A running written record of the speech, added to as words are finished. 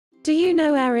Do you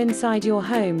know air inside your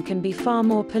home can be far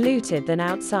more polluted than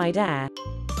outside air?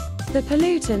 The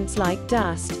pollutants like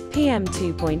dust,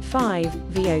 PM2.5,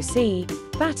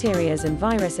 VOC, bacteria and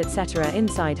virus etc.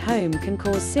 inside home can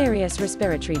cause serious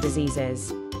respiratory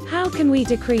diseases. How can we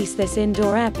decrease this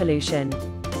indoor air pollution?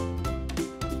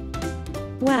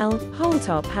 Well,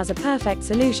 Holtop has a perfect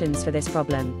solutions for this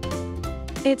problem.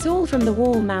 It's all from the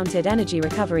wall-mounted energy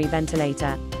recovery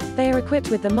ventilator. They are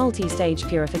equipped with the multi-stage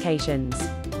purifications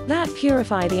that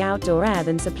purify the outdoor air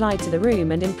then supplied to the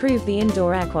room and improve the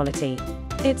indoor air quality.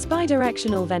 It's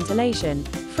bidirectional ventilation.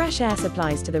 Fresh air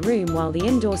supplies to the room while the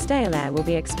indoor stale air will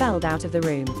be expelled out of the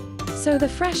room. So the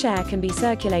fresh air can be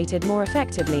circulated more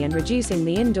effectively and reducing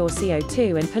the indoor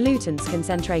CO2 and pollutants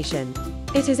concentration.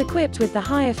 It is equipped with the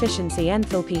high-efficiency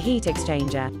enthalpy heat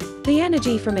exchanger. The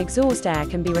energy from exhaust air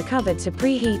can be recovered to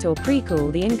preheat or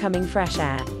pre-cool the incoming fresh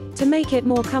air, to make it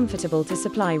more comfortable to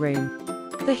supply room.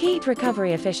 The heat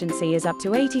recovery efficiency is up to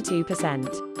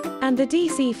 82%. And the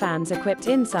DC fans equipped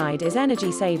inside is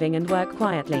energy saving and work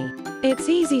quietly. It's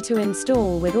easy to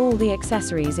install with all the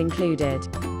accessories included.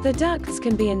 The ducts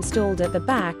can be installed at the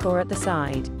back or at the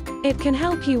side. It can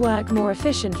help you work more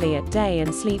efficiently at day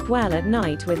and sleep well at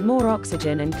night with more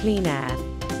oxygen and clean air.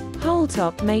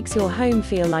 Holtop makes your home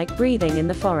feel like breathing in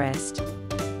the forest.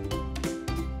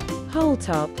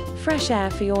 Holtop, fresh air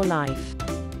for your life.